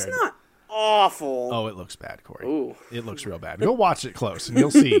compared It's not awful. Oh, it looks bad, Corey. Ooh. It looks real bad. Go watch it close, and you'll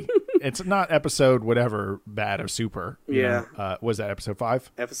see. It's not episode whatever bad of Super. Yeah. Was that episode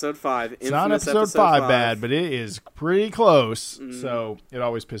 5? Episode 5. It's not episode 5 bad, but it is pretty close, so it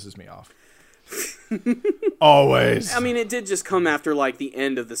always pisses me off. Always. I mean, it did just come after, the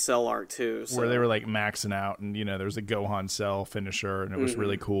end of the Cell arc, too. So. Where they were, maxing out, and, there was a Gohan Cell finisher, and it was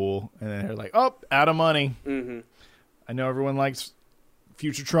really cool. And then they're like, oh, out of money. Mm-hmm. I know everyone likes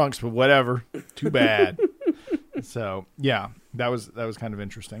Future Trunks, but whatever. Too bad. So, yeah. That was kind of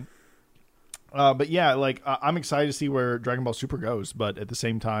interesting. But yeah, like I'm excited to see where Dragon Ball Super goes, but at the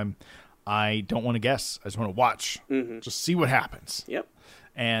same time, I don't want to guess. I just want to watch, just see what happens. Yep.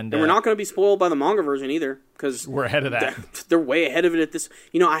 And we're not going to be spoiled by the manga version either, because we're ahead of that. They're way ahead of it at this.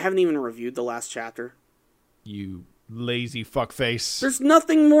 I haven't even reviewed the last chapter. You lazy fuckface. There's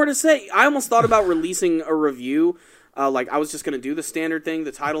nothing more to say. I almost thought about releasing a review. Like I was just going to do the standard thing,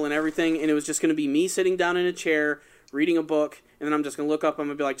 the title and everything, and it was just going to be me sitting down in a chair, reading a book, and then I'm just going to look up and I'm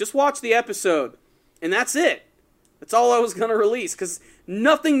going to be like, just watch the episode. And that's it. That's all I was going to release, because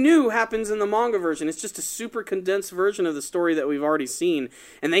nothing new happens in the manga version. It's just a super condensed version of the story that we've already seen,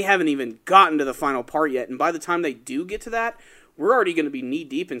 and they haven't even gotten to the final part yet. And by the time they do get to that, we're already going to be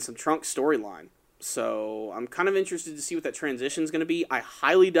knee-deep in some Trunks storyline. So I'm kind of interested to see what that transition is going to be. I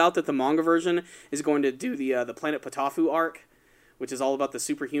highly doubt that the manga version is going to do the Planet Patafu arc, which is all about the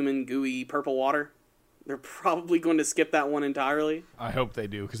superhuman, gooey, purple water. They're probably going to skip that one entirely. I hope they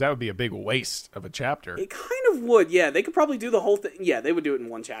do, because that would be a big waste of a chapter. It kind of would, yeah. They could probably do the whole thing. Yeah, they would do it in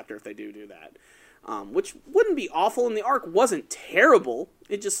one chapter if they do that. Which wouldn't be awful, and the arc wasn't terrible.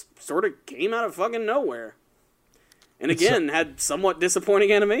 It just sort of came out of fucking nowhere. And again, had somewhat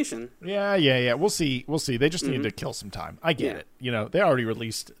disappointing animation. Yeah. We'll see. They just need to kill some time. I get it. They already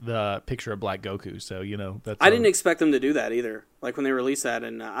released the picture of Black Goku, so, that's... I didn't expect them to do that either, like when they released that,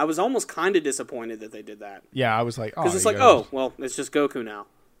 and I was almost kind of disappointed that they did that. Yeah, I was like, oh... Because it's like, oh, well, it's just Goku now.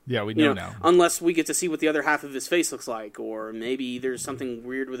 Yeah, we know now. Unless we get to see what the other half of his face looks like, or maybe there's something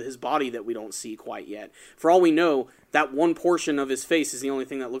weird with his body that we don't see quite yet. For all we know, that one portion of his face is the only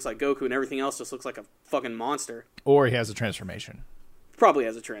thing that looks like Goku, and everything else just looks like a fucking monster. Or he has a transformation. Probably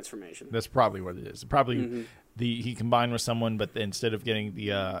has a transformation. That's probably what it is. Probably he combined with someone, but instead of getting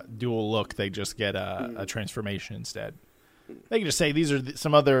the dual look, they just get a transformation instead. They can just say, these are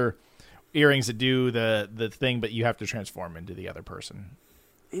some other earrings that do the thing, but you have to transform into the other person.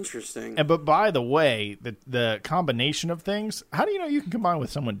 Interesting. But by the way, the combination of things, how do you know you can combine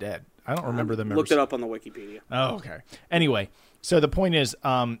with someone dead? I don't remember them. Looked it up on the Wikipedia. Oh, okay. Anyway, so the point is,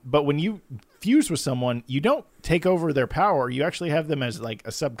 but when you fuse with someone, you don't take over their power. You actually have them as like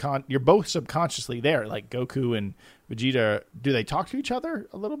a you're both subconsciously there. Like Goku and Vegeta, do they talk to each other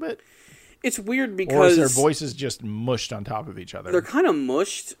a little bit? It's weird because... Or is their voices just mushed on top of each other? They're kind of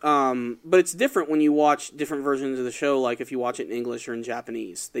mushed, but it's different when you watch different versions of the show, like if you watch it in English or in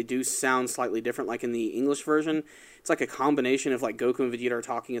Japanese. They do sound slightly different, like in the English version. It's like a combination of like Goku and Vegeta are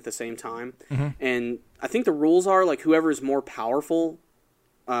talking at the same time. And I think the rules are like whoever is more powerful,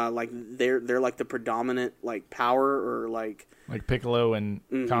 like they're like the predominant like power, or like Piccolo and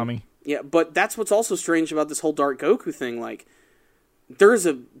Kami. Yeah, but that's what's also strange about this whole Dark Goku thing, like... There's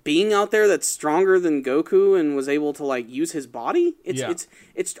a being out there that's stronger than Goku and was able to like use his body.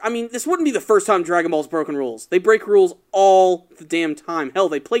 It's. I mean, this wouldn't be the first time Dragon Ball's broken rules. They break rules all the damn time. Hell,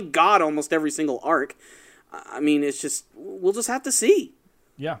 they play God almost every single arc. I mean, it's just we'll just have to see.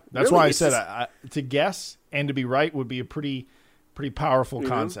 Yeah, that's why I said to guess and to be right would be a pretty powerful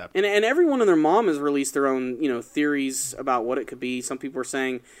concept. And everyone and their mom has released their own theories about what it could be. Some people are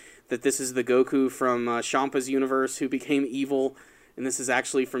saying that this is the Goku from Shampa's universe who became evil. And this is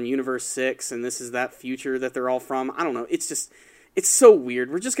actually from Universe 6, and this is that future that they're all from. I don't know. It's so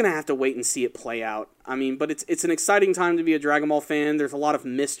weird. We're just going to have to wait and see it play out. I mean, but it's an exciting time to be a Dragon Ball fan. There's a lot of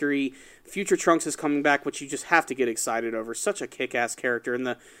mystery. Future Trunks is coming back, which you just have to get excited over. Such a kick-ass character,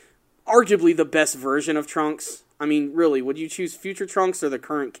 and arguably the best version of Trunks. I mean, really, would you choose Future Trunks or the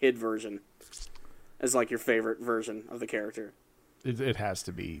current kid version as like your favorite version of the character? It has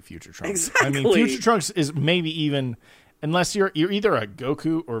to be Future Trunks. Exactly. I mean, Future Trunks is maybe even... Unless you're either a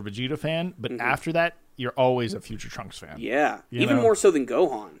Goku or Vegeta fan, but after that, you're always a Future Trunks fan. Yeah, even more so than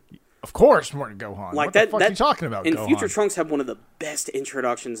Gohan. Of course, more than Gohan. Like what the fuck are you talking about, and Gohan? Future Trunks had one of the best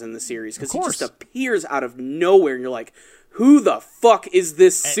introductions in the series, because he just appears out of nowhere, and you're like, who the fuck is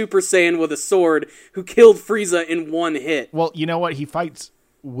this Super Saiyan with a sword who killed Frieza in one hit? Well, you know what? He fights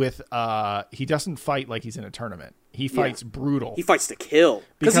with... he doesn't fight like he's in a tournament. He fights brutal. He fights to kill.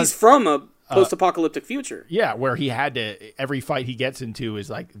 Because he's from a... post-apocalyptic future. Yeah, where he had to... Every fight he gets into is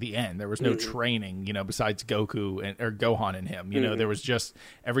like the end. There was no training, besides Goku or Gohan and him. There was just...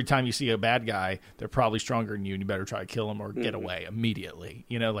 Every time you see a bad guy, they're probably stronger than you, and you better try to kill him or get away immediately.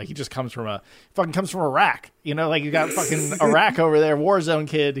 Like he just comes from Iraq. Like you got fucking Iraq over there, Warzone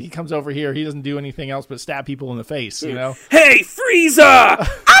kid. He comes over here. He doesn't do anything else but stab people in the face, Hey, Frieza!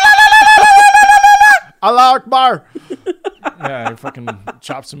 Allah Akbar! Yeah, he fucking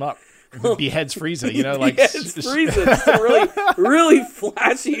chops him up. Beheads Frieza, Beheads Frieza in a really, really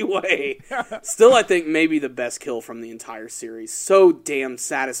flashy way. Still, I think maybe the best kill from the entire series. So damn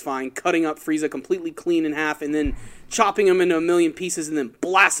satisfying, cutting up Frieza completely clean in half and then chopping them into a million pieces and then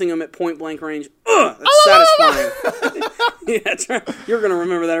blasting them at point blank range. Ugh, that's satisfying. Yeah, you're going to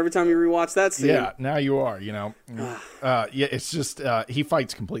remember that every time you rewatch that scene. Yeah, now you are, yeah, it's just, he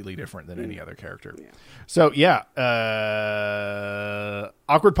fights completely different than any other character. Yeah. So, yeah,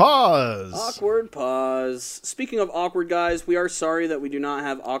 awkward pause. Awkward pause. Speaking of awkward, guys, we are sorry that we do not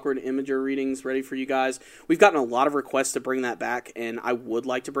have awkward Imager readings ready for you guys. We've gotten a lot of requests to bring that back, and I would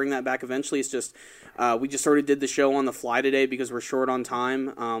like to bring that back eventually. It's just, we just sort of did the show on the fly today because we're short on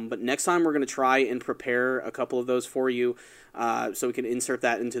time. But next time we're going to try and prepare a couple of those for you. So we can insert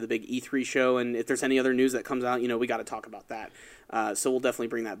that into the big E3 show, and if there's any other news that comes out, we got to talk about that. So we'll definitely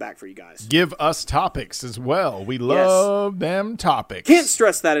bring that back for you guys. Give us topics as well. We love them topics. Can't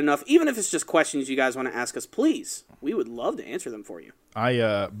stress that enough. Even if it's just questions you guys want to ask us, please. We would love to answer them for you.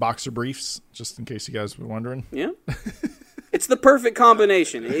 Boxer briefs, just in case you guys were wondering. Yeah. It's the perfect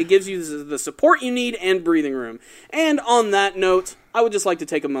combination. It gives you the support you need and breathing room. And on that note, I would just like to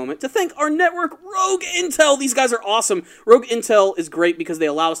take a moment to thank our network, Rogue Intel. These guys are awesome. Rogue Intel is great because they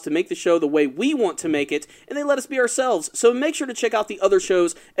allow us to make the show the way we want to make it, and they let us be ourselves. So make sure to check out the other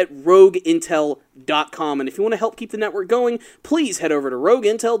shows at rogueintel.com. And if you want to help keep the network going, please head over to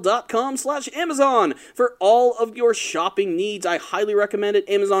rogueintel.com/Amazon for all of your shopping needs. I highly recommend it.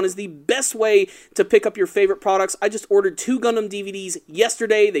 Amazon is the best way to pick up your favorite products. I just ordered 2 Gundam DVDs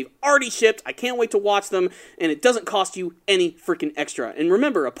yesterday. They've already shipped. I can't wait to watch them, and it doesn't cost you any freaking extra. And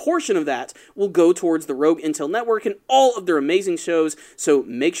remember, a portion of that will go towards the Rogue Intel Network and all of their amazing shows, so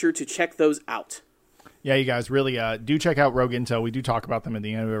make sure to check those out. Yeah, you guys really do check out Rogue Intel. We do talk about them at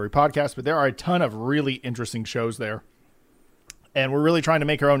the end of every podcast, but there are a ton of really interesting shows there. And we're really trying to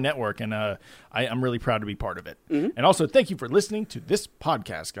make our own network, and I'm really proud to be part of it. Mm-hmm. And also, thank you for listening to this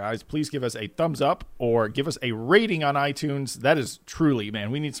podcast, guys. Please give us a thumbs up or give us a rating on iTunes. That is truly,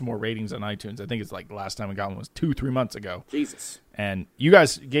 man, we need some more ratings on iTunes. I think it's like the last time we got one was 2-3 months ago. Jesus. And you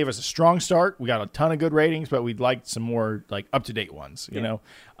guys gave us a strong start. We got a ton of good ratings, but we'd like some more like up-to-date ones, you know?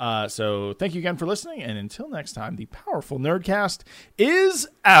 So thank you again for listening, and until next time, the Powerful Nerdcast is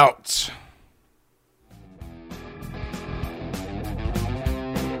out.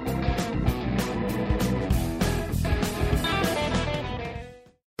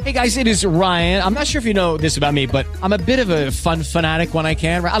 Hey guys, it is Ryan. I'm not sure if you know this about me, but I'm a bit of a fun fanatic when I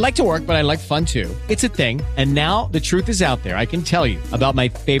can. I like to work, but I like fun too. It's a thing. And now the truth is out there. I can tell you about my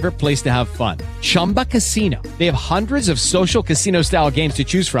favorite place to have fun. Chumba Casino. They have hundreds of social casino style games to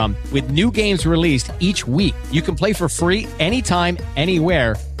choose from with new games released each week. You can play for free anytime,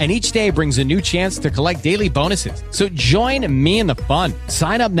 anywhere. And each day brings a new chance to collect daily bonuses. So join me in the fun.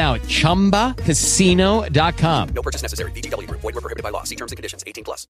 Sign up now at ChumbaCasino.com. No purchase necessary. VGW Group. Void where prohibited by law. See terms and conditions. 18+.